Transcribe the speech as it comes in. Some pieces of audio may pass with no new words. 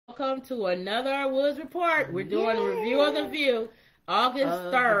welcome to another Woods Report. We're doing a review of The View, August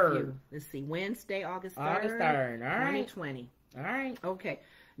 3rd. Let's see, Wednesday, August 3rd. August 3rd, all right. 2020. All right. Okay.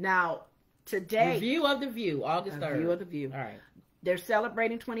 Now, today. Review of The View, August 3rd. Review of The View. All right. They're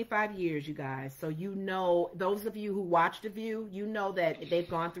celebrating 25 years, you guys. So you know, those of you who watch The View, you know that they've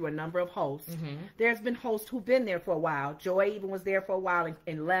gone through a number of hosts. Mm-hmm. There's been hosts who've been there for a while. Joy even was there for a while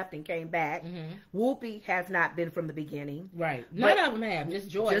and left and came back. Mm-hmm. Whoopi has not been from the beginning. Right. None of them have, just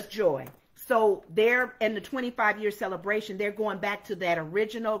Joy. Just Joy. So they're in the 25-year celebration. They're going back to that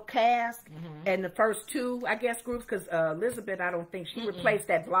original cast and the first two, I guess, groups. Because Elizabeth, I don't think she replaced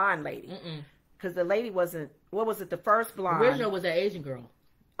that blonde lady. Because the lady wasn't, what was it, the first blonde? The original was an Asian girl.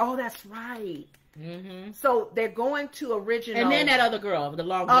 Oh, that's right. So they're going to original. And then that other girl with the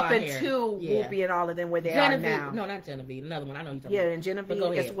long blonde hair. Up into Whoopi and all of them where they Genevieve, are now. No, not Genevieve. Another one. I know you're talking about. Yeah, and Genevieve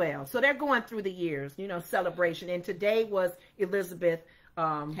as well. So they're going through the years, you know, celebration. And today was Elizabeth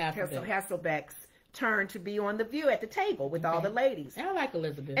Hasselbeck's turn to be on The View at the table with all the ladies. I like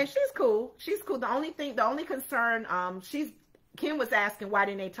Elizabeth. And she's cool. She's cool. The only concern, Kim was asking why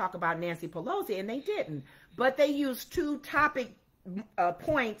didn't they talk about Nancy Pelosi, and they didn't. But they used two topic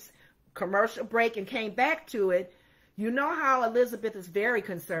points, commercial break, and came back to it. You know how Elizabeth is very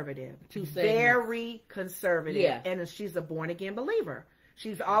conservative. Very conservative. Yeah. And she's a born-again believer.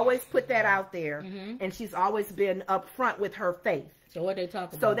 She's always put that out there, and she's always been upfront with her faith. So what they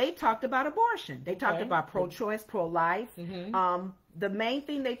talked about? So they talked about abortion. They talked about pro-choice, pro-life. The main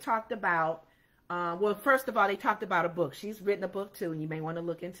thing they talked about, well, first of all, they talked about a book. She's written a book, too, and you may want to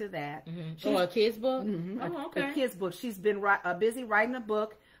look into that. A kid's book? Oh, okay. A kid's book. She's been busy writing a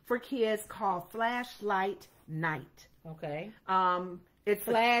book for kids called Flashlight Night. Okay. It's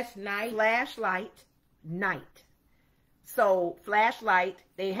Flashlight Night. So flashlight,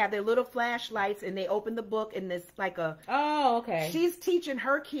 they have their little flashlights and they open the book and it's like a... Oh, okay. She's teaching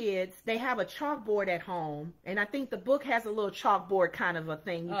her kids. They have a chalkboard at home. And I think the book has a little chalkboard kind of a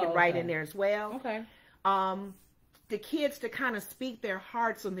thing you can write in there as well. Okay. The kids to kind of speak their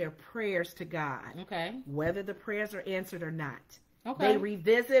hearts and their prayers to God. Okay. Whether the prayers are answered or not. Okay. They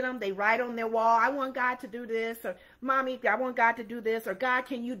revisit them. They write on their wall, I want God to do this. Or, Mommy, I want God to do this. Or, God,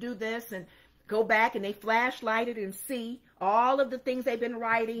 can you do this? And go back and they flashlight it and see all of the things they've been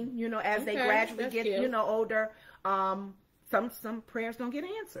writing, you know, as they gradually get, you know, older. Some prayers don't get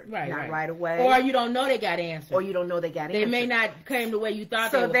answered. Right away. Or you don't know they got answered. Or you don't know they got answered. They may not came the way you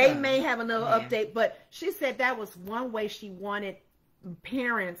thought so they may have another update. But she said that was one way she wanted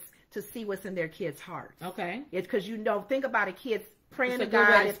parents to see what's in their kids' hearts. Okay. It's because, you know, think about a kid's praying to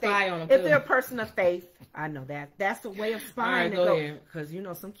God if they're a person of faith. I know that. That's a way of spying. Because, you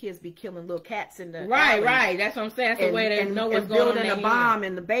know, some kids be killing little cats in the Right. That's what I'm saying. That's the way they know what's going on. Building a bomb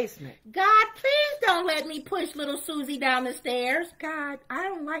in the basement. God, please don't let me push little Susie down the stairs. God, I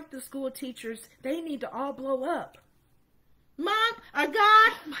don't like the school teachers. They need to all blow up. Mom,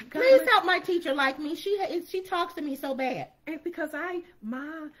 God, please help my teacher like me. She talks to me so bad. And because I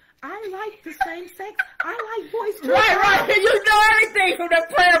like the same sex. I like boys too. Right. You know everything from the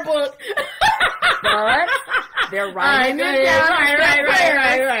prayer book. But they're writing it down.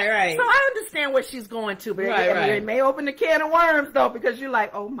 Right. So I understand what she's going to, but it may open the can of worms though, because you're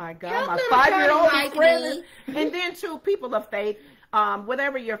like, oh my God, my 5-year-old is pregnant. And then too, people of faith,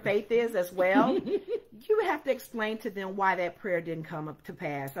 whatever your faith is as well, you have to explain to them why that prayer didn't come up to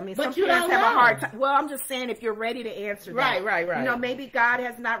pass. I mean, some parents have a hard time. Well, I'm just saying, if you're ready to answer that. Right. You know, maybe God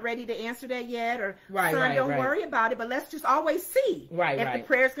has not ready to answer that yet, or son, don't worry about it, but let's just always see if the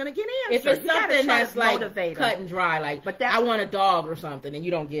prayer's going to get answered. If it's something that's like cut and dry, I want a dog or something, and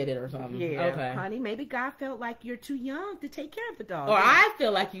you don't get it or something. Yeah, okay. Honey, maybe God felt like you're too young to take care of the dog. Or I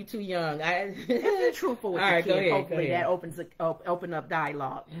feel like you're too young. Be truthful with the kid. Hopefully that open up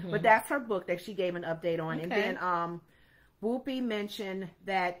dialogue. But that's her book that she gave an update on. And then Whoopi mentioned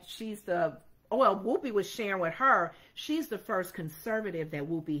that Whoopi was sharing with her, she's the first conservative that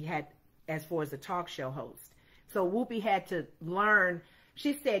Whoopi had as far as a talk show host. So Whoopi had to learn.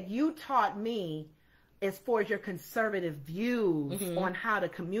 She said, you taught me as far as your conservative views on how to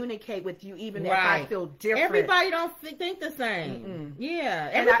communicate with you, even if I feel different. Everybody don't think the same. Yeah.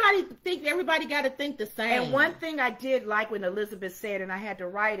 Everybody got to think the same. And one thing I did like when Elizabeth said, and I had to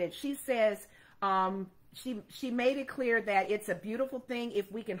write it, she says, she made it clear that it's a beautiful thing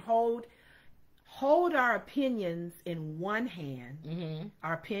if we can hold our opinions in one hand,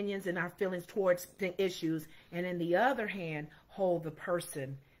 our opinions and our feelings towards the issues, and in the other hand, hold the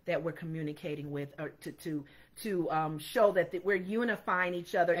person that we're communicating with, or to show that we're unifying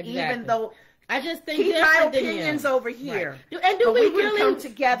each other, even though I just think keep my opinions over here. Right. And do we really come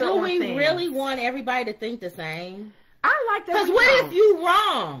together? Do we really want everybody to think the same? I like that. Because what if you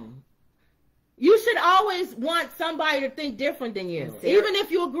wrong? You should always want somebody to think different than you, even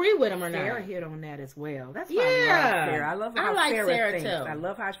if you agree with them or not. Sarah hit on that as well. That's why I love Sarah. I love how Sarah thinks. Too. I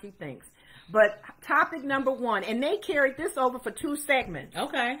love how she thinks. But topic number 1, and they carried this over for 2 segments.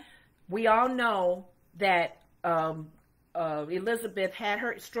 Okay. We all know that Elizabeth had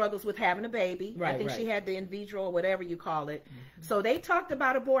her struggles with having a baby. Right, I think she had the in vitro or whatever you call it. So they talked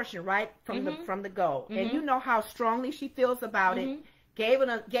about abortion right from the go. And you know how strongly she feels about it. Gave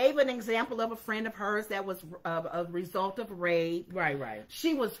an example of a friend of hers that was a result of rape. Right.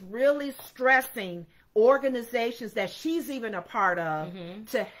 She was really stressing organizations that she's even a part of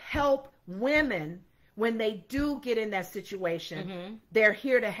to help women when they do get in that situation. They're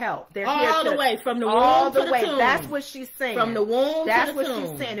here to help. They're all here the way from the womb to the tomb. That's what she's saying. From the womb That's to the tomb. what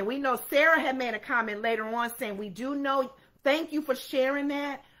she's saying. And we know Sarah had made a comment later on saying, we do know, thank you for sharing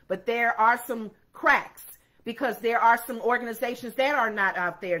that, but there are some cracks. Because there are some organizations that are not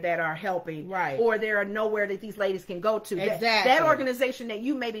out there that are helping. Right. Or there are nowhere that these ladies can go to. Exactly. That organization that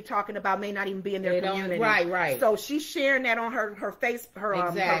you may be talking about may not even be in their community. Right. So she's sharing that on her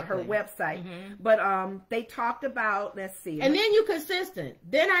website. But they talked about, let's see. And then you consistent.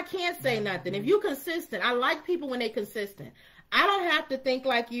 Then I can't say nothing. If you consistent, I like people when they consistent. I don't have to think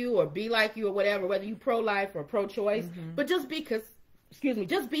like you or be like you or whatever, whether you pro-life or pro-choice, but just be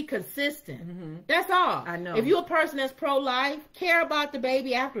consistent. That's all. I know. If you're a person that's pro-life, care about the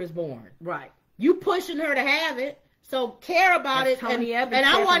baby after it's born. Right. You pushing her to have it, so care about it. And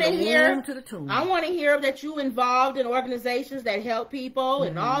I want to hear. I want to hear that you involved in organizations that help people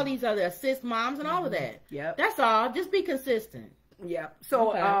and all these other assist moms and all of that. Yep. That's all. Just be consistent. Yep.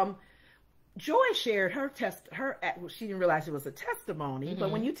 So Joy shared her she didn't realize it was a testimony,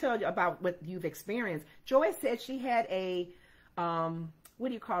 but when you tell about what you've experienced, Joy said she had a what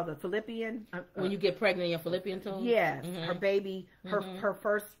do you call the fallopian? When you get pregnant in your fallopian tube? Yes. Her baby, her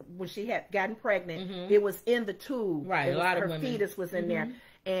first, when she had gotten pregnant, it was in the tube. Right, her fetus was in there.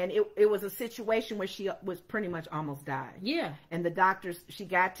 And it was a situation where she was pretty much almost died. Yeah. And the doctors, she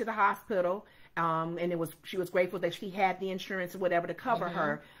got to the hospital, and she was grateful that she had the insurance or whatever to cover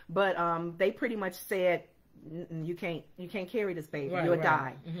her. But they pretty much said, you can't carry this baby. You'll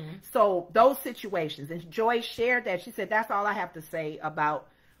die. So those situations, and Joy shared that. She said, that's all I have to say about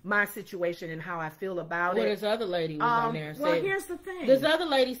my situation and how I feel about it. This other lady was on there and said, here's the thing. This other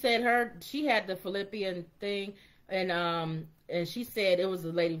lady said she had the fallopian thing, and she said it was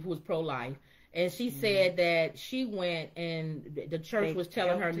a lady who was pro-life. And she said that she went and the church was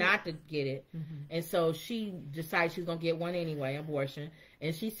telling her not to get it. And so she decided she was going to get one anyway, abortion.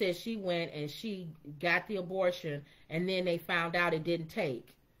 And she said she went and she got the abortion, and then they found out it didn't take.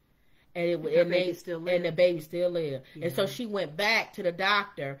 And the baby still lived. Yeah. And so she went back to the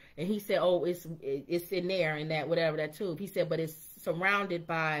doctor, and he said, oh, it's in there in that, whatever, that tube. He said, but it's surrounded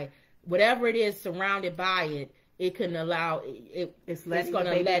by, whatever it is surrounded by it, it can allow it's going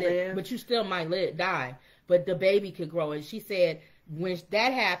to let it, but you still might die. But the baby could grow. And she said when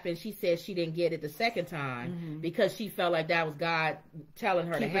that happened, she said she didn't get it the second time because she felt like that was God telling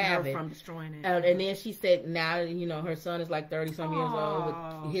her to have it, from destroying it. And then she said now her son is like 30-some years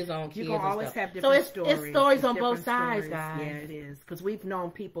old with his own kids. You can always have different stories. So it's stories on both sides, guys. Yeah, it is, because we've known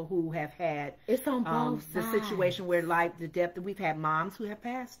people who have had it's on both sides. The situation where the death. We've had moms who have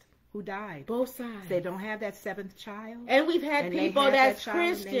passed, who died. Both sides. They don't have that 7th child. And we've had people that's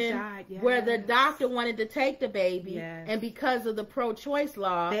Christian where the doctor wanted to take the baby, and because of the pro-choice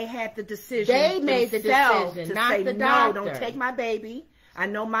law, they had the decision. They made the decision, to not say, the doctor. No, don't take my baby. I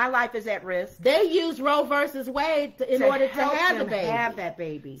know my life is at risk. They used Roe versus Wade in order to have the baby. Have that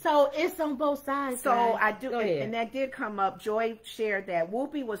baby. So it's on both sides. So I do, and that did come up. Joy shared that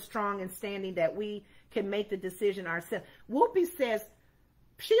Whoopi was strong in standing that we can make the decision ourselves. Whoopi says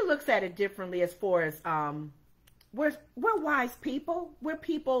she looks at it differently as far as we're wise people. We're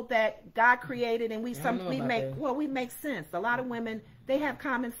people that God created, and we make sense. A lot of women, they have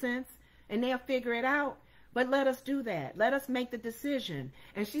common sense and they'll figure it out. But let us do that. Let us make the decision.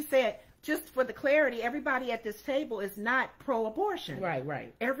 And she said, just for the clarity, everybody at this table is not pro-abortion.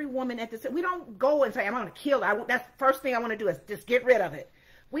 Right. Every woman at this, we don't go and say, I'm going to kill it. That's the first thing I want to do is just get rid of it.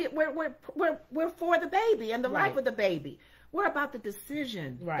 We're for the baby and the life of the baby. We're about the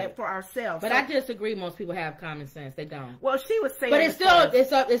decision for ourselves. But I disagree. Most people have common sense. They don't. Well, she was saying, but it's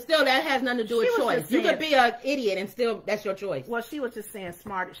still that has nothing to do with choice. You could be an idiot and still that's your choice. Well, she was just saying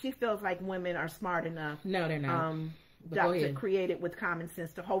smart. She feels like women are smart enough. No, they're not. Doctor created with common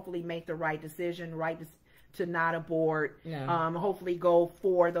sense to hopefully make the right decision, to not abort. No. Hopefully go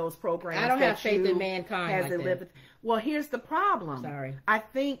for those programs. I don't have faith in mankind. Well, here's the problem. Sorry. I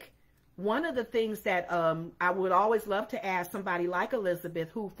think one of the things that I would always love to ask somebody like Elizabeth,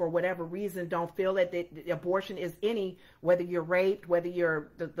 who for whatever reason don't feel that the abortion is whether you're raped, whether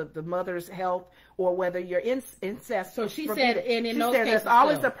you're the mother's health, or whether you're incest. So she said, and in those cases, there's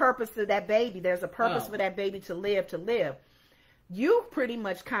always a purpose to that baby. There's a purpose for that baby to live. You pretty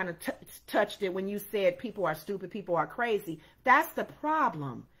much kind of touched it when you said people are stupid, people are crazy. That's the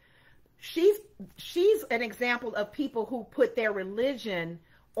problem. She's an example of people who put their religion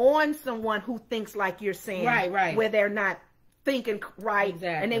on someone who thinks like you're saying, right, where they're not thinking right,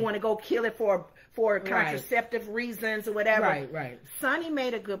 exactly. And they want to go kill it for contraceptive reasons or whatever. Right. Sonny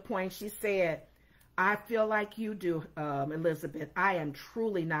made a good point. She said, I feel like you do, Elizabeth. I am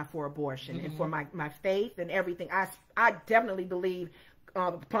truly not for abortion, and for my faith and everything. I definitely believe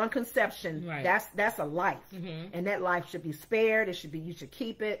upon conception, that's a life, and that life should be spared. You should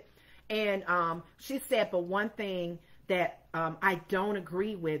keep it. And she said, but one thing that I don't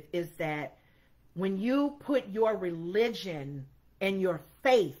agree with is that when you put your religion and your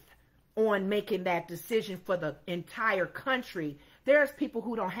faith on making that decision for the entire country, there's people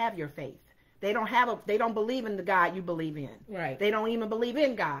who don't have your faith. They don't believe in the God you believe in. Right. They don't even believe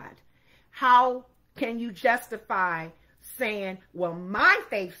in God. How can you justify saying, well, my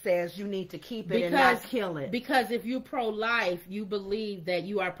faith says you need to keep it and not kill it? Because if you're pro-life, you believe that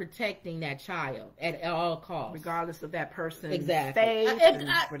you are protecting that child at all costs, regardless of that person's exactly. faith and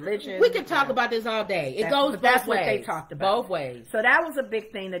religion. We could talk about this all day. It goes both ways. That's what they talked about. Both ways. So that was a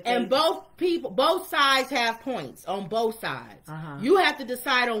big thing that. And both sides have points on both sides. You have to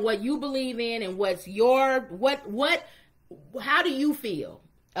decide on what you believe in and what's your how do you feel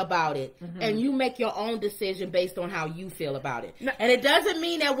about it, and you make your own decision based on how you feel about it. And it doesn't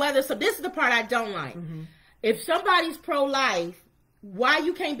mean that so this is the part I don't like. If somebody's pro-life, why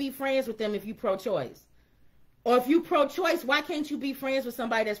you can't be friends with them if you pro-choice? Or if you pro-choice, why can't you be friends with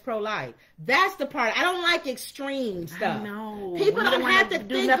somebody that's pro-life? That's the part. I don't like extreme stuff. No, people don't have to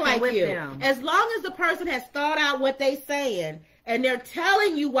think like you. As long as the person has thought out what they're saying and they're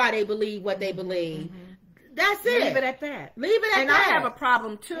telling you why they believe what they believe, that's it. Leave it at that. Leave it at that. And I have a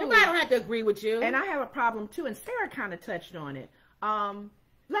problem too. Everybody don't have to agree with you. And I have a problem too. And Sarah kind of touched on it.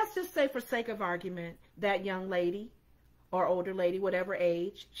 Let's just say, for sake of argument, that young lady or older lady, whatever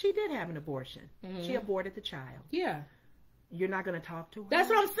age, she did have an abortion. She aborted the child. Yeah. You're not going to talk to her. That's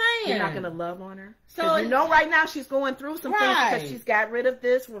what I'm saying. You're not going to love on her. So you know right now she's going through some things because she's got rid of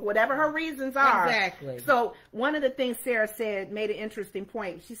this, whatever her reasons are. Exactly. So one of the things Sarah said made an interesting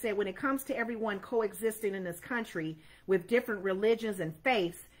point. She said, when it comes to everyone coexisting in this country with different religions and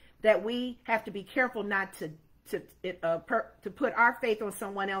faiths, that we have to be careful not to put our faith on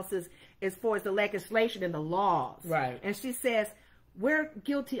someone else's as far as the legislation and the laws. Right. And she says, we're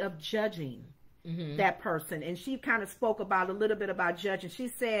guilty of judging that person. And she kind of spoke a little bit about judging. She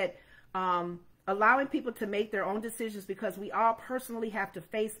said, allowing people to make their own decisions, because we all personally have to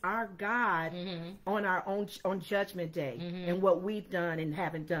face our God on our own judgment day and what we've done and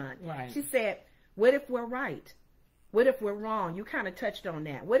haven't done. Right. She said, what if we're right? What if we're wrong? You kind of touched on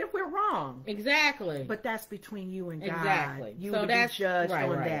that. What if we're wrong? Exactly. But that's between you and God. Exactly. You will be judged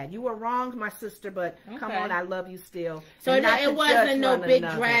on that. You were wrong, my sister, but come on, I love you still. So it wasn't no big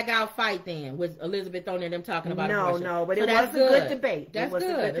drag-out fight then with Elizabeth on and them talking about abortion. No, but it was a good debate. That's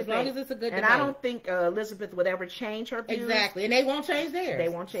good, as long as it's a good debate. And I don't think Elizabeth would ever change her views. Exactly, and they won't change theirs. They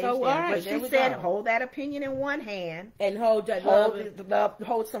won't change theirs. All right, but she said, hold that opinion in one hand. And hold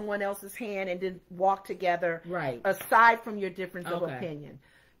someone else's hand, and then walk together. Right. Aside from your difference of opinion.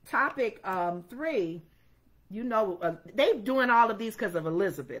 Topic 3, they're doing all of these because of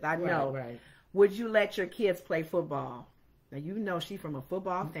Elizabeth. I know. Right. Would you let your kids play football? Now, she's from a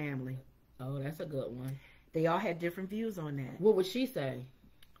football family. Oh, that's a good one. They all had different views on that. What would she say?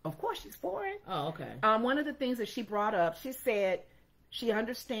 Of course, she's for it. Oh, okay. One of the things that she brought up, she said she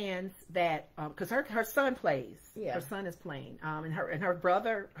understands that because her son plays. Yeah. Her son is playing. And her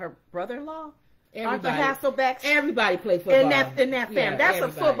brother-in-law. Everybody play football in that family. Yeah, that's a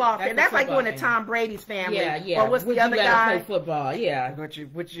football family. That's like going to Tom Brady's family. Yeah. Or what's the other guy? Play football. Yeah.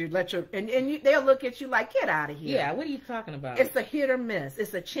 Would you let your they'll look at you like, get out of here. Yeah. What are you talking about? It's a hit or miss.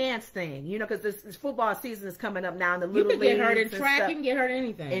 It's a chance thing. Because this football season is coming up now. In the little leagues, you can get hurt in track. You can get hurt in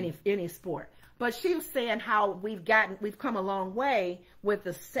anything. Any sport. But she was saying how we've come a long way with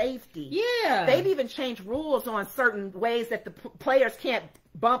the safety. Yeah. They've even changed rules on certain ways that the players can't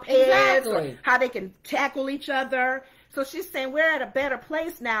bump heads, or how they can tackle each other. So she's saying we're at a better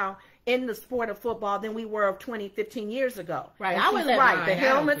place now in the sport of football than we were 20, 15 years ago. Right. The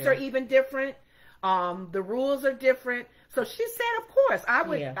helmets are even different. The rules are different. So she said, of course, I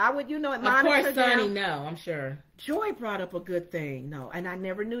would, admonish Of course, Sonny, no, I'm sure. Joy brought up a good thing. No, and I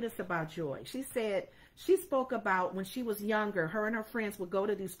never knew this about Joy. She said, she spoke about when she was younger, her and her friends would go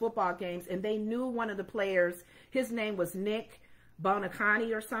to these football games, and they knew one of the players. His name was Nick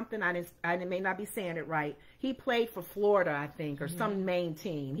Bonacani or something. I may not be saying it right. He played for Florida, I think, or some main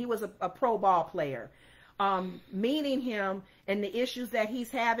team. He was a pro ball player. Meeting him and the issues that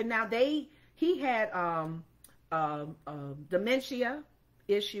he's having now, he had dementia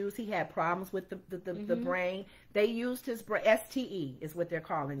issues. He had problems with the brain. They used his brain, STE is what they're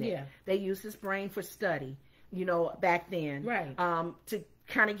calling it. Yeah. They used his brain for study, back then. Right. To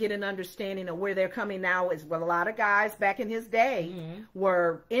kind of get an understanding of where they're coming now is, well, a lot of guys back in his day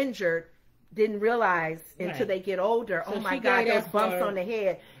were injured, didn't realize until they get older, so oh my God, those bumps on the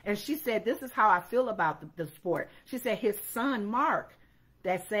head. And she said, this is how I feel about the sport. She said his son, Mark,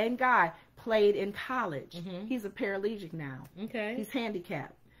 that same guy, played in college. He's a paraplegic now. Okay. He's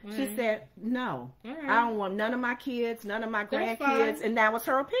handicapped. She said, no, I don't want none of my kids, none of my grandkids. And that was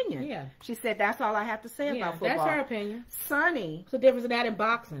her opinion. Yeah. She said, that's all I have to say about football. That's her opinion. Sonny. What's the difference in that in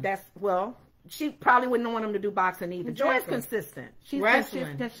boxing? She probably wouldn't want him to do boxing either. Exactly. Joy's consistent. She's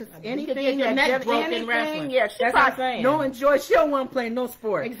wrestling. Anything your neck broken wrestling. Yeah, she's that's what I'm saying. Knowing Joy, she don't want to play no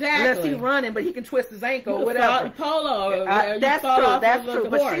sport. Exactly. Unless he's running, but he can twist his ankle or whatever. Polo. That's true. That's true.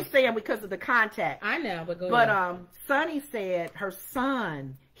 But she's saying because of the contact. I know, but go ahead. Sonny said her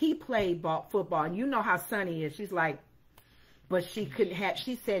son, he played football, and you know how Sonny is. She's like, but she couldn't have.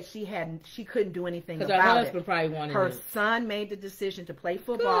 She said she couldn't do anything about it. Because her husband probably wanted her it. son made the decision to play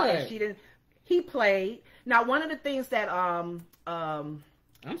football, Good. and she didn't. He played. Now, one of the things that I'm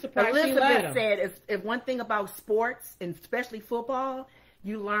surprised Elizabeth said is one thing about sports, and especially football,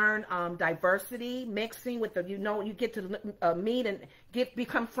 you learn diversity, mixing with you get to meet and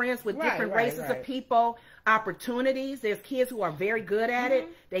become friends with different races of people, opportunities. There's kids who are very good at it.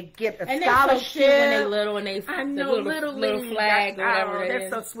 They get a scholarship so cute when they're little, and they little flag or whatever. They're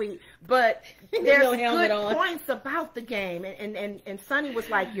so sweet. But there's good points about the game, and Sonny was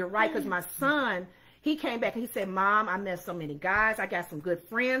like, "You're right," because my son. He came back and he said, Mom, I met so many guys. I got some good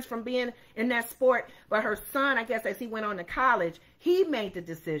friends from being in that sport. But her son, I guess, as he went on to college, he made the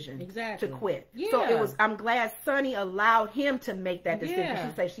decision to quit. Yeah. So I'm glad Sonny allowed him to make that decision. Yeah.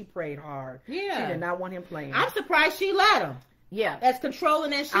 She said she prayed hard. Yeah. She did not want him playing. I'm surprised she let him. Yeah. As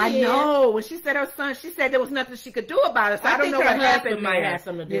controlling as she is. I know. When she said her son, she said there was nothing she could do about it. So I don't know what happened. Might have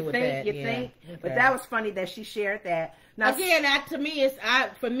something to do with that. You think? Okay. But that was funny that she shared that. Now, again, to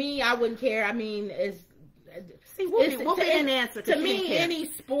me, I wouldn't care. I mean, Whoopi didn't answer. To me, any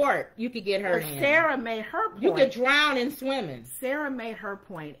sport you could get hurt in. Sarah made her point. You could drown in swimming. Sarah made her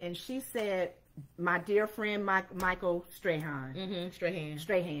point, and she said, my dear friend Michael Strahan.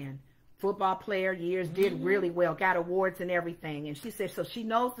 Strahan. Football player, did really well, got awards and everything. And she said, so she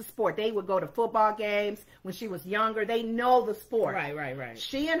knows the sport. They would go to football games when she was younger. They know the sport. Right.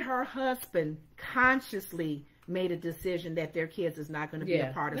 She and her husband consciously made a decision that their kids is not going to be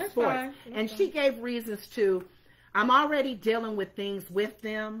a part of sports. And she gave reasons to, I'm already dealing with things with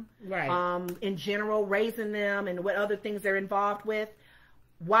them. Right. In general, raising them and what other things they're involved with.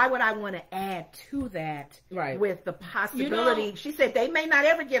 Why would I want to add to that with the possibility? She said they may not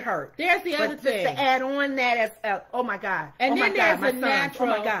ever get hurt. There's the other thing. Just to add on that as, oh my God. And then there's a natural,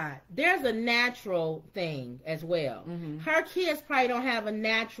 oh my God. There's a natural thing as well. Her kids probably don't have a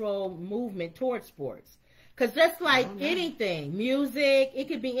natural movement towards sports. Because just like anything, music, it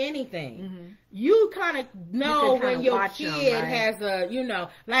could be anything. You kind of know when your kid has a,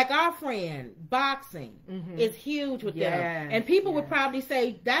 like our friend, boxing is huge with them. And people would probably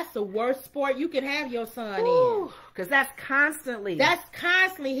say, that's the worst sport you can have your son in. Because that's constantly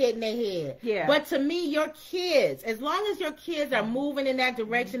hitting their head. Yeah. But to me, your kids, as long as your kids are moving in that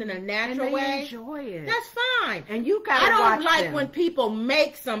direction in a natural way, enjoy it. That's fine. And you gotta watch I don't like them. when people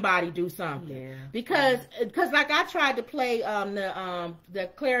make somebody do something. Yeah. Because like I tried to play the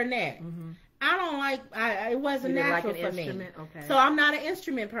clarinet. I don't like. It wasn't natural for me. Okay. So I'm not an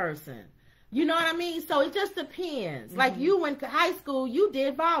instrument person. You know what I mean? So it just depends. Like you in high school, you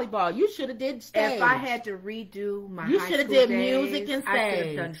did volleyball. You should have did stage. If I had to redo my you high should have school did days, music and stage. I could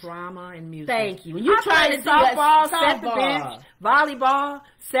have done drama and music. Thank you. You tried to do softball, sat the bench, volleyball,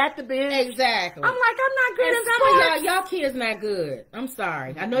 sat the bench. Exactly. I'm like, I'm not good at sports. Y'all kids not good. I'm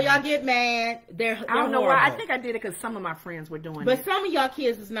sorry. I know y'all get mad. They're I don't know horrible. why. I think I did it because some of my friends were doing it. But some of y'all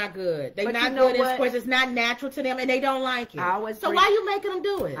kids is not good. They're not good in sports. It's not natural to them, and they don't like it. Why you making them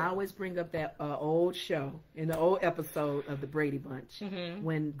do it? I always bring up that old show in the old episode of the Brady Bunch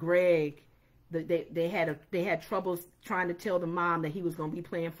when Greg they had troubles trying to tell the mom that he was going to be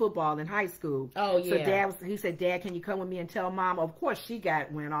playing football in high school. Oh yeah. So he said, Dad, can you come with me and tell Mom? Of course she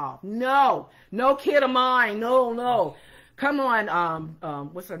went off. No kid of mine. No. Come on.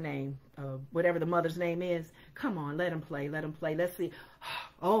 What's her name? Whatever the mother's name is. Come on, let him play. Let's see.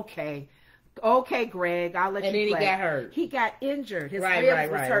 Okay, Greg, I'll let you play. And then he got hurt. He got injured. His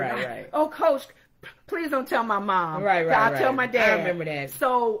ribs was hurt. Right. Oh, Coach, please don't tell my mom. Right. I'll tell my dad. I remember that.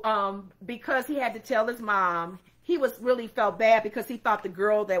 So, because he had to tell his mom, he really felt bad because he thought the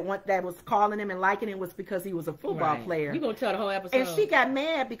girl that was calling him and liking him was because he was a football player. You gonna tell the whole episode? And she got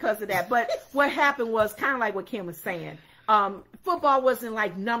mad because of that. But what happened was kind of like what Kim was saying. Football wasn't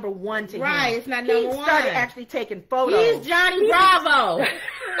like number one to him. Right, it's not number one. He started actually taking photos. He's Johnny Bravo.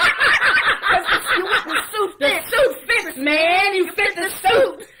 The suit fits, man. You fit the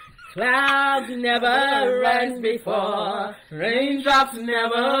suit. Clouds never rise before, raindrops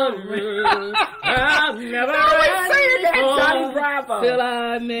never rule. I've never saying that, Johnny Bravo. Till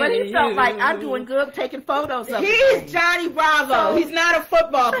I met but he felt you. like I'm doing good taking photos of He's Johnny Bravo. So, he's not a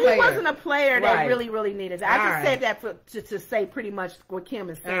football player. He wasn't a player that really needed it. I just said that to say pretty much what Kim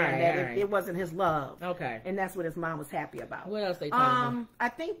is saying, it wasn't his love. Okay. And that's what his mom was happy about. What else they talking about? I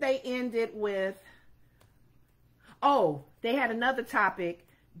think they ended with, they had another topic.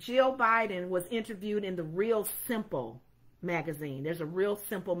 Jill Biden was interviewed in the Real Simple magazine. There's a Real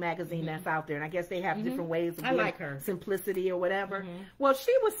Simple magazine that's out there, and I guess they have different ways of like her simplicity or whatever. Well,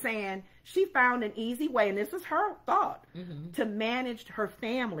 she was saying she found an easy way, and this is her thought, to manage her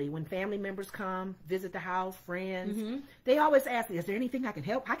family. When family members come, visit the house, friends, they always ask me, is there anything I can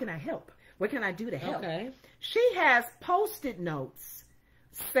help? How can I help? What can I do to help? Okay. She has Post-it notes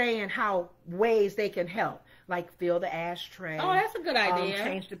saying how ways they can help. Like fill the ashtray. Oh, that's a good idea.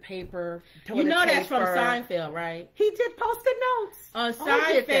 Change the paper. You know that's from Seinfeld, right? He did Post-it notes. On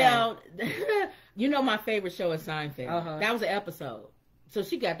Seinfeld, you know my favorite show is Seinfeld. That was an episode. So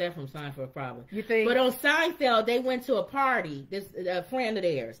she got that from Seinfeld probably. You think? But on Seinfeld, they went to a party, a friend of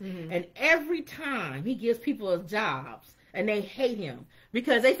theirs. And every time he gives people jobs, and they hate him.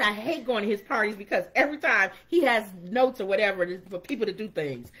 Because they say, I hate going to his parties because every time he has notes or whatever for people to do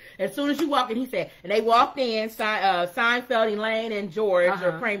things. As soon as you walk in, he said, and they walked in, Seinfeld, Elaine, and George,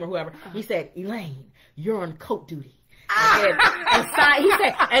 or Kramer, whoever. He said, Elaine, you're on coat duty.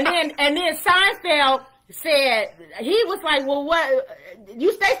 And then Seinfeld said, he was like, well, what,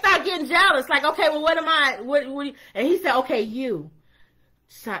 they start getting jealous. Like, okay, well, what am I, and he said, okay, you,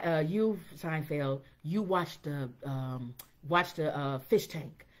 Seinfeld, you watch the fish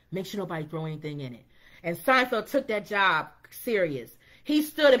tank. Make sure nobody throw anything in it. And Seinfeld took that job serious. He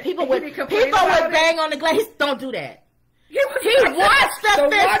stood and people would bang on the glass. Don't do that. He watched the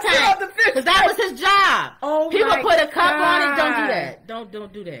fish tank because that was his job. People put a cup on it. Don't do that.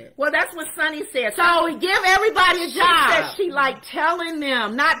 Don't do that. Well, that's what Sonny said. So we give everybody a job. She said she liked telling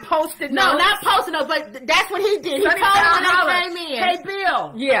them, not posting notes. No, not posting notes, but that's what he did. He told them when they came in. Hey,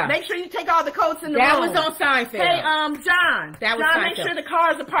 Bill. Yeah. Make sure you take all the coats in the room. That was on Seinfeld. Hey, John. That was John, make sure the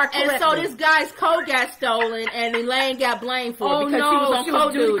cars are parked correctly. And so this guy's coat got stolen, and Elaine got blamed for it because she was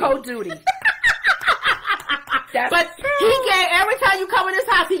on coat duty. But he gave, every time you come in his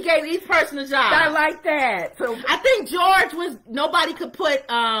house, he gave each person a job. I like that. So I think George nobody could put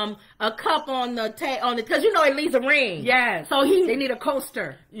a cup on the because you know it leaves a ring. Yes. So they need a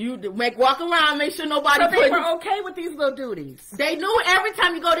coaster. You walk around, make sure nobody. So they were okay with these little duties. They knew every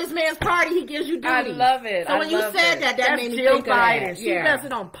time you go to this man's party, he gives you duties. I love it. So when you said that made me think of that. She does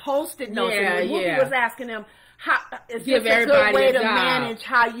it on Post-it notes. Yeah, and when Whoopi was asking him, it's give just a good way to job. manage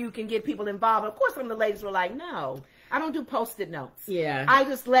how you can get people involved. Of course, some of the ladies were like, no, I don't do Post-it notes. Yeah. I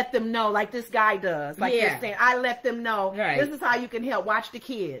just let them know, like this guy does. Like you're saying, I let them know, this is how you can help. Watch the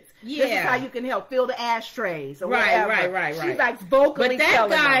kids. Yeah. This is how you can help fill the ashtrays. Or right. She's like vocally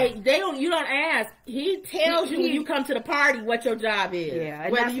telling them. You don't ask. He tells you when you come to the party what your job is. Yeah,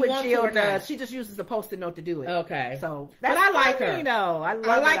 and that's what Jill does. She just uses a Post-it note to do it. Okay. So, but I like her. I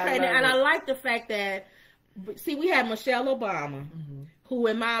like her, and I like the fact that, see, we had Michelle Obama, who,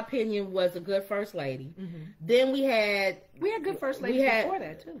 in my opinion, was a good first lady. Then we had good first ladies before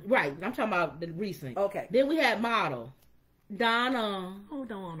that too. Right, I'm talking about the recent. Okay. Then we had model Donna. Oh,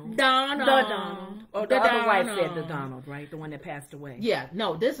 Donald. Donna. The Donald. Oh, the other wife said the Donald, right? The one that passed away. Yeah,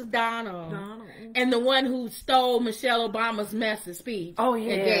 no, this is Donald. And the one who stole Michelle Obama's message speech. Oh,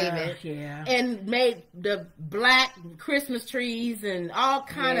 yeah. And gave it. Yeah. And made the black Christmas trees and all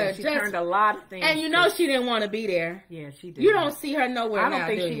kind of. She turned a lot of things. And you know she didn't want to be there. Yeah, she did. You don't see her nowhere now, I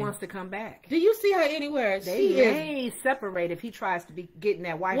don't think she wants to come back. Do you see her anywhere? They may separate if he tries to be getting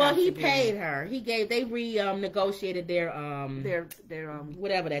that White House. Well, he paid her. They renegotiated their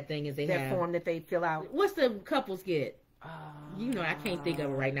whatever that thing is they have. Their form that they fill out. What's the couples get? You know, I can't think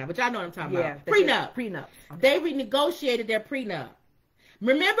of it right now, but y'all know what I'm talking about. Prenup. Prenup. Okay. They renegotiated their prenup.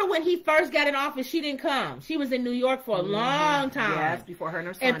 Remember when he first got in office, she didn't come. She was in New York for a long time. Yes, before her and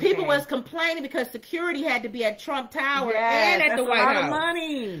her son And people came. was complaining because security had to be at Trump Tower and at the White House. That's a lot of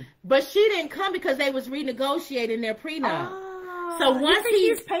money. But she didn't come because they was renegotiating their prenup. So once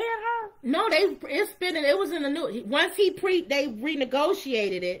he's paying her? No, it was in the news. Once they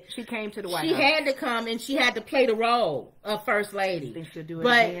renegotiated it. She came to the White House. She had to come and she had to play the role of First Lady. You think she'll do it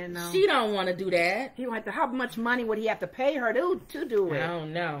but again, though? She don't want to do that. He went to, how much money would he have to pay her to do it? I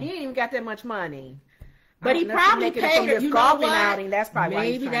don't know. He ain't even got that much money. But he probably paid her. You know what? Outing, that's probably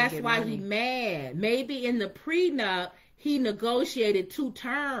maybe why that's why he's mad. Maybe in the prenup he negotiated 2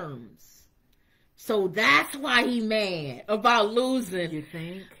 terms. So that's why he mad about losing. You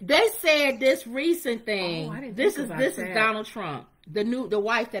think? They said this recent thing. Oh, I didn't this think is about this that. is Donald Trump, the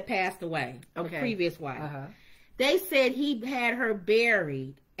wife that passed away, the previous wife. They said he had her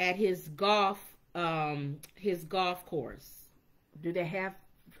buried at his golf course. Do they have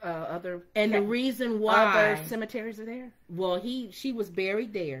other? And the reason why other cemeteries are there? Well, she was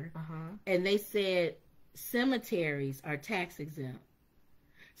buried there, and they said cemeteries are tax exempt.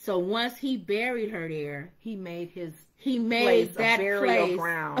 So once he buried her there, he made that burial place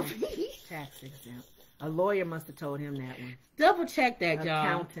ground tax exempt. A lawyer must have told him that one. Double check that, y'all.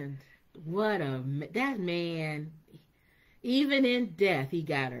 Accountant. That man, even in death, he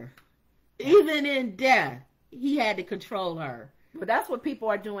got her. Even in death, he had to control her. But that's what people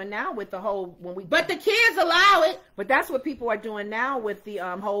are doing now with the whole But the kids allow it. But that's what people are doing now with the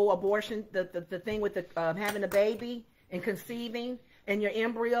whole abortion, the thing with the having a baby and conceiving. And your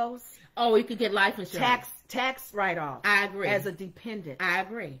embryos. Oh, you could get life insurance. Tax write-off. I agree. As a dependent. I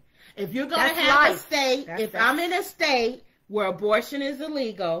agree. If you're going to have a state, I'm in a state where abortion is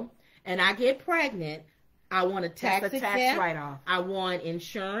illegal and I get pregnant, I want a tax exempt. Write-off. I want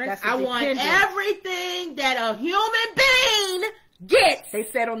insurance. I want everything that a human being gets. They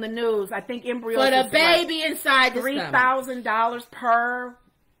said on the news, I think embryos for the baby inside the $3,000 per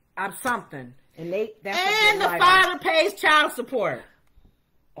something. And the father pays child support.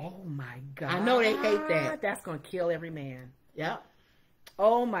 Oh my God. I know they hate that. That's going to kill every man. Yep.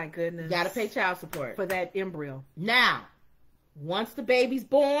 Oh my goodness. Got to pay child support. For that embryo. Now, once the baby's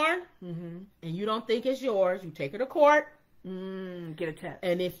born, and you don't think it's yours, you take her to court. Get a test.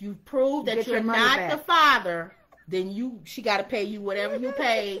 And if you prove that you're not the father, then she got to pay you whatever you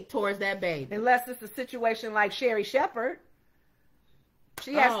paid towards that baby. Unless it's a situation like Sherry Shepherd.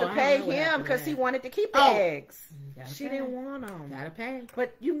 She has to pay him because he wanted to keep the eggs. She didn't want them. Gotta pay.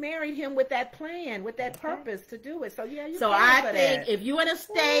 But you married him with that plan, with that purpose to do it. So yeah, you. So I think if you in a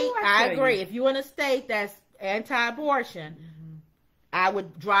state, I agree. If you in a state that's anti-abortion, I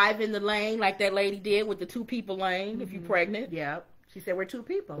would drive in the lane like that lady did with the 2 people lane. If you're pregnant, she said we're 2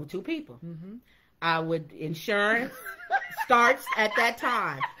 people. We're 2 people. I would insurance starts at that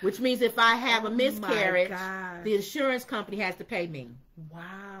time, which means if I have a miscarriage, the insurance company has to pay me.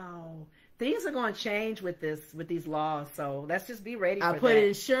 Wow. Things are going to change with these laws, so let's just be ready for that. I put an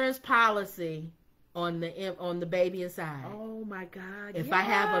insurance policy on the baby inside. Oh my God. If I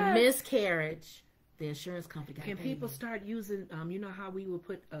have a miscarriage, the insurance company got to pay me. Can people start using, you know how we would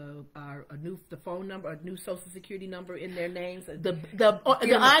put the phone number, a new social security number in their names? The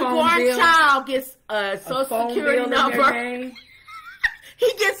unborn child gets a social security number.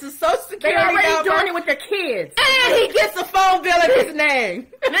 He gets a social security number. They're already doing it with their kids. And he gets a phone bill in his name.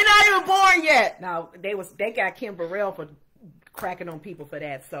 And they're not even born yet. Now, they got Kim Burrell for cracking on people for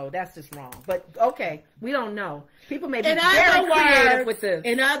that, so that's just wrong. But, okay, we don't know. People may be very creative with this.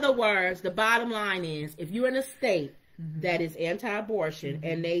 In other words, the bottom line is, if you're in a state that is anti-abortion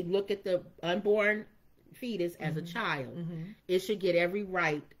and they look at the unborn fetus as a child, it should get every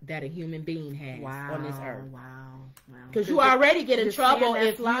right that a human being has on this earth. Because you already get in trouble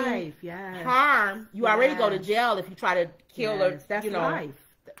if you harm. You already go to jail if you try to kill or, that's life.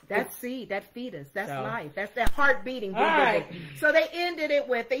 That's that fetus. That's life. That's that heart beating. So they ended it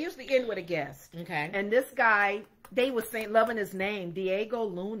with, they usually end with a guest. Okay. And this guy, they were saying, loving his name, Diego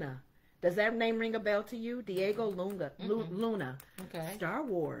Luna. Does that name ring a bell to you? Diego Luna. Luna. Okay. Star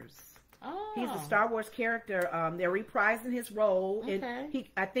Wars. Oh. He's a Star Wars character. They're reprising his role. Okay.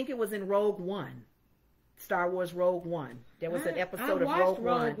 I think it was in Rogue One. Star Wars Rogue One. There was an episode of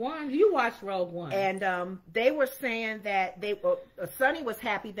Rogue One. You watched Rogue One. And they were saying that Sonny was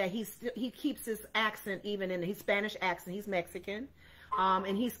happy that he keeps his accent even in his Spanish accent. He's Mexican.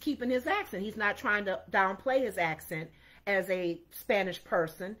 And he's keeping his accent. He's not trying to downplay his accent as a Spanish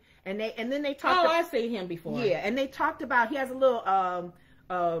person. and then they talked. I've seen him before. Yeah, and they talked about he has a little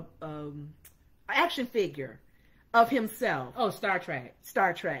action figure of himself. Oh, Star Trek.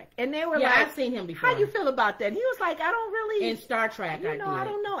 And they were like, I've seen him before. How do you feel about that? And he was like, I don't really. In Star Trek, I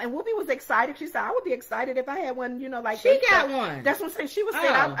don't know. And Whoopi was excited. She said, I would be excited if I had one, like. She got one. That's what I'm saying. She was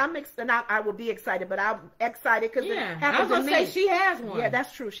saying, I will be excited, but I'm excited because it happened to me. I was say she has one. Yeah,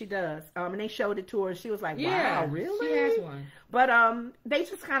 that's true. She does. And they showed it to her. And she was like, wow, really? She has one. But they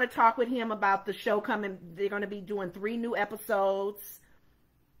just kind of talked with him about the show coming. They're going to be doing 3 new episodes.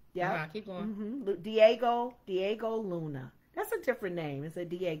 Yeah. Keep going. Diego Luna. That's a different name. It's a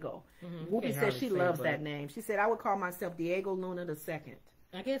Diego. Whoopi said she loves that name. She said, I would call myself Diego Luna II.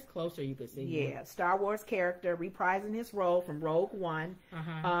 I guess closer you could see. Yeah. Star Wars character reprising his role from Rogue One.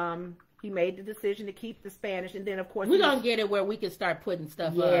 He made the decision to keep the Spanish, and then of course we're gonna get it where we can start putting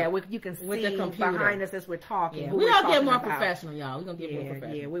stuff up. Yeah, you can see the behind us as we're talking. Yeah. We're gonna get more professional, y'all. We're gonna get more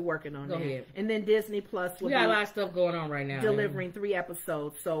professional. Yeah, we're working on that. Go ahead. And then Disney Plus we got a lot of stuff going on right now. Delivering 3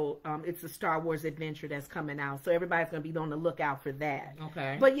 episodes, so it's a Star Wars adventure that's coming out. So everybody's gonna be on the lookout for that.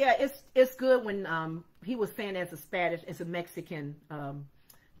 Okay. But yeah, it's good when he was saying as a Mexican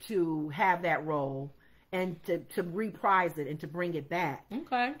to have that role and to reprise it and to bring it back.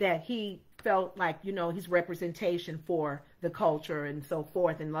 Okay. That he felt like, his representation for the culture and so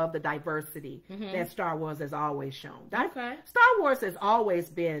forth, and love the diversity that Star Wars has always shown. Okay. Star Wars has always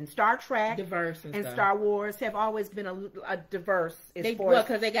been, Star Trek diverse and Star Wars have always been a diverse.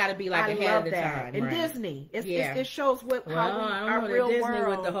 Because they got to be like ahead of the time. And Disney, it shows our real Disney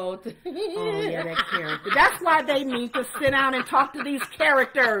world. With the whole thing. Oh yeah, that character. That's why they need to sit down and talk to these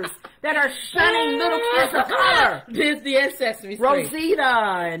characters that are shunning little kids of color. Disney and Sesame Street. Rosita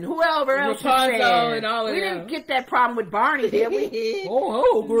and whoever else. Rapunzel and all of We didn't get that problem with Barney, did we? Oh,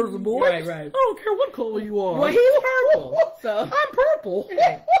 hello, girls and boys. Right. I don't care what color you are. Well, he's purple. So I'm purple.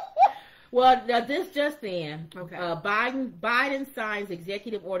 Well, this just in. Okay. Biden signs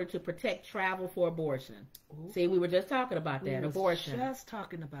executive order to protect travel for abortion. Ooh. See, we were just talking about that. Abortion. Just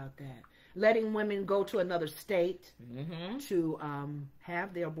talking about that. Letting women go to another state to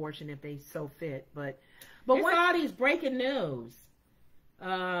have their abortion if they so fit. But it's all these breaking news.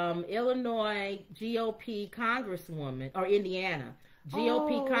 Illinois GOP Congresswoman, or Indiana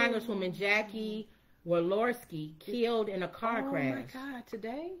GOP Congresswoman Jackie Walorski killed in a car crash. Oh my God!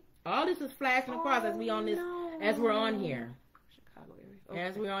 Today. All this is flashing across as we're on here. Chicago area. Okay.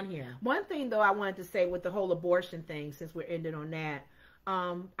 As we're on here. One thing though I wanted to say with the whole abortion thing, since we're ended on that,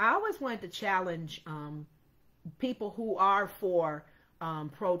 I always wanted to challenge people who are for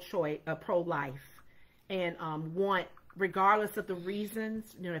pro-choice, pro-life, and want, regardless of the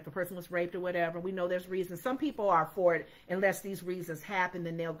reasons, if a person was raped or whatever, we know there's reasons. Some people are for it unless these reasons happen,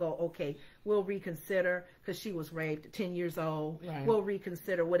 then they'll go, okay, we'll reconsider because she was raped, 10 years old, right. We'll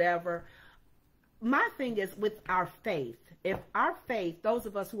reconsider whatever. My thing is with our faith. If our faith, those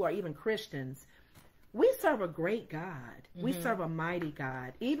of us who are even Christians, we serve a great God. We serve a mighty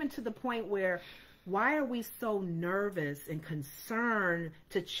God, even to the point where why are we so nervous and concerned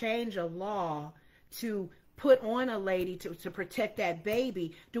to change a law to put on a lady to protect that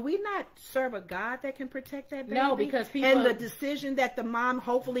baby? Do we not serve a God that can protect that baby? No, because people... And the decision that the mom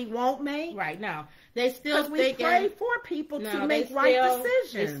hopefully won't make? Right, now. They still we pray for people to make right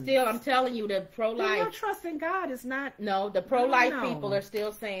decisions. I'm telling you, the pro-life... Your trust in God is not... No, the pro-life people are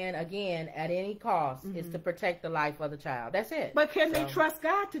still saying, again, at any cost, is to protect the life of the child. That's it. But can they trust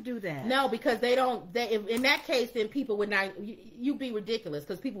God to do that? No, because they don't... in that case, then people would not... You'd be ridiculous,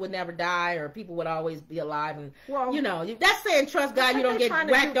 because people would never die, or people would always be alive. And that's saying trust God, you don't get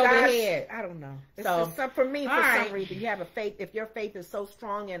whacked over the head. I don't know. So for me, for some reason, you have a faith. If your faith is so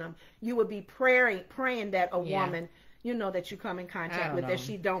strong in them, you would be praying that a woman, that you come in contact with, that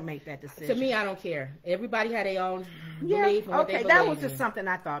she don't make that decision. To me, I don't care. Everybody had their own belief. And what they that was just something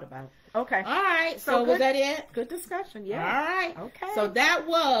I thought about. Okay. All right. So was that it? Good discussion. Yeah. All right. Okay. So that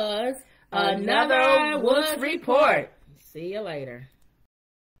was another Woods Report. See you later.